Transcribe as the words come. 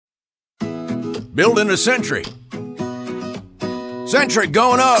Building a sentry. Sentry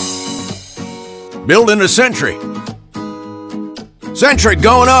going up. Building a sentry. Sentry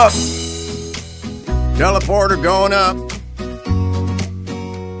going up. Teleporter going up.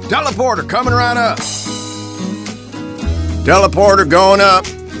 Teleporter coming right up. Teleporter going up.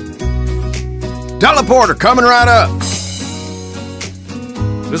 Teleporter coming right up.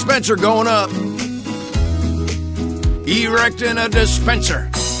 Dispenser going up. Erecting a dispenser.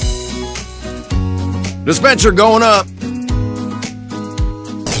 Dispenser going up.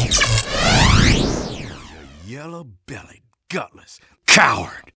 You yellow-bellied, gutless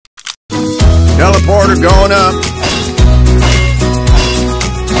coward. Teleporter going up.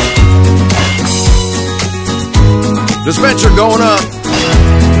 Dispenser going up.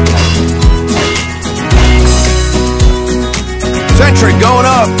 Sentry going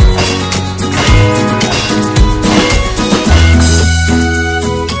up.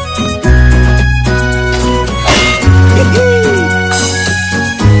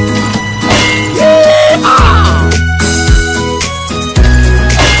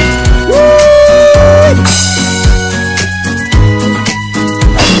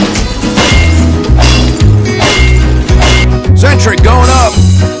 Sentry going up.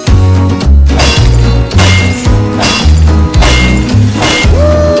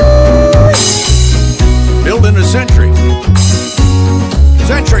 Building a sentry.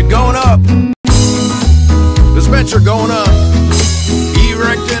 Sentry going up. Dispenser going up.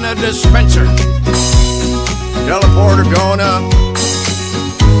 Erecting a dispenser. Teleporter going up.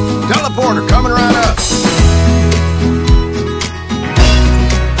 Teleporter coming right up.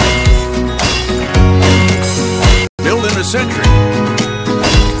 Building a sentry.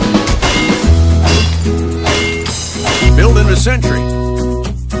 Building a sentry.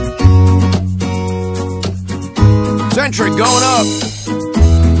 Sentry going up.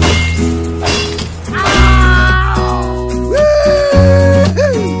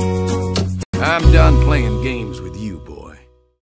 I'm done playing games with you, boy.